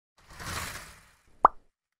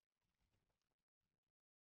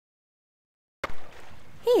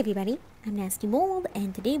everybody, I'm nastymold,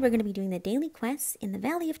 and today we're going to be doing the daily quests in the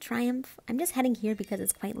Valley of Triumph. I'm just heading here because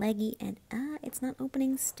it's quite laggy and it's not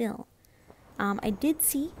opening still. I did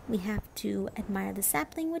see we have to admire the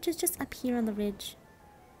sapling, which is just up here on the ridge.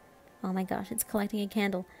 Oh my gosh, it's collecting a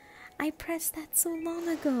candle. I pressed that so long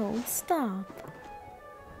ago. Stop.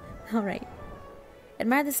 Alright.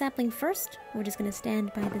 Admire the sapling first. We're just going to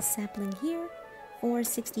stand by the sapling here for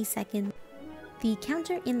 60 seconds. The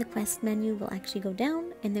counter in the quest menu will actually go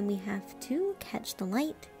down, and then we have to catch the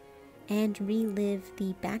light and relive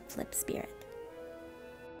the backflip spirit.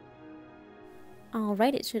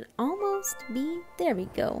 Alright, it should almost be, there we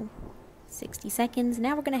go. 60 seconds.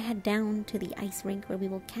 Now we're going to head down to the ice rink where we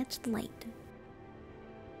will catch the light.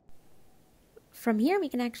 From here we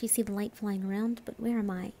can actually see the light flying around, but where am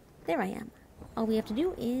I? There I am. All we have to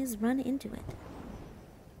do is run into it.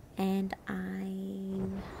 And I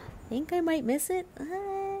think I might miss it.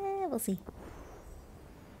 We'll see.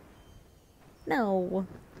 No.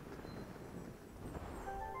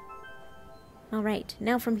 Alright,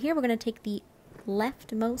 now from here we're going to take the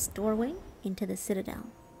leftmost doorway into the citadel.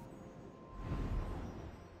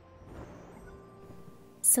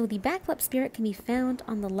 So the backflip spirit can be found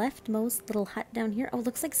on the leftmost little hut down here. Oh,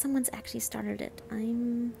 looks like someone's actually started it.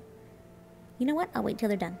 You know what? I'll wait till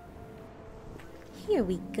they're done. Here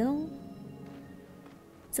we go.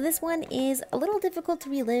 So this one is a little difficult to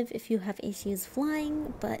relive if you have issues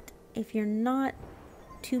flying, but if you're not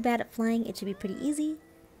too bad at flying, it should be pretty easy.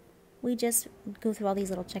 We just go through all these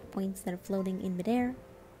little checkpoints that are floating in midair.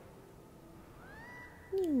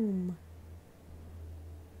 Boom.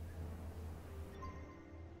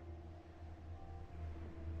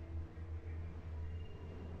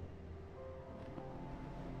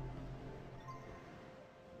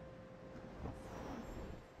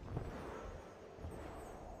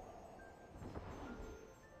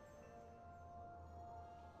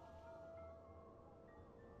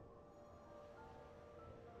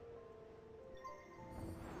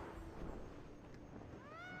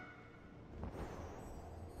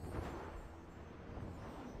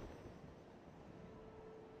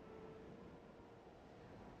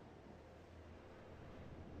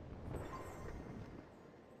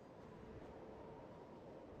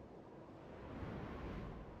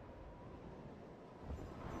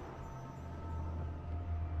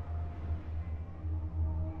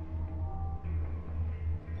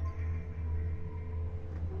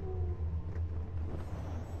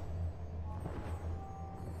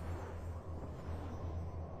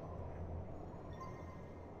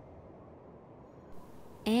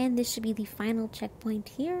 And this should be the final checkpoint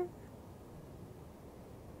here.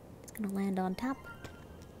 It's gonna land on top.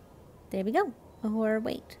 There we go. Or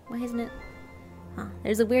wait, why isn't it?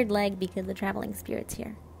 There's a weird lag because the traveling spirit's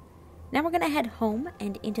here. Now we're gonna head home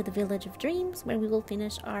and into the Village of Dreams, where we will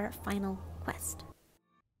finish our final quest.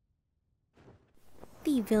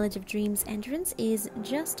 The Village of Dreams entrance is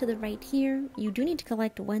just to the right here. You do need to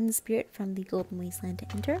collect one spirit from the Golden Wasteland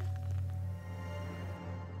to enter.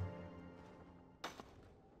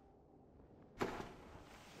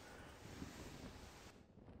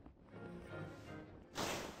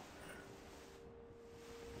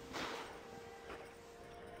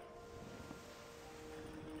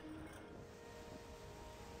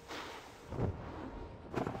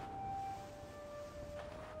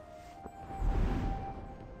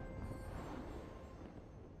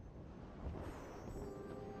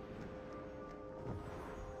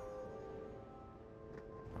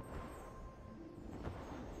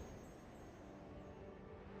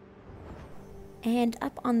 And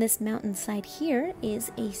up on this mountainside here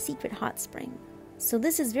is a secret hot spring. So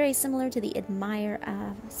this is very similar to the Admire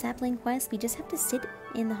sapling quest. We just have to sit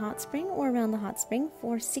in the hot spring or around the hot spring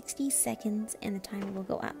for 60 seconds and the timer will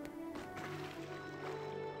go up.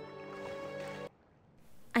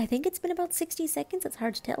 I think it's been about 60 seconds. It's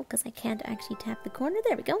hard to tell because I can't actually tap the corner.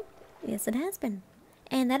 There we go. Yes, it has been.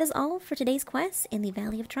 And that is all for today's quest in the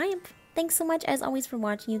Valley of Triumph. Thanks so much as always for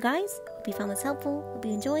watching, you guys. Hope you found this helpful. Hope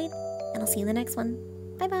you enjoyed. And I'll see you in the next one.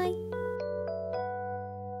 Bye bye!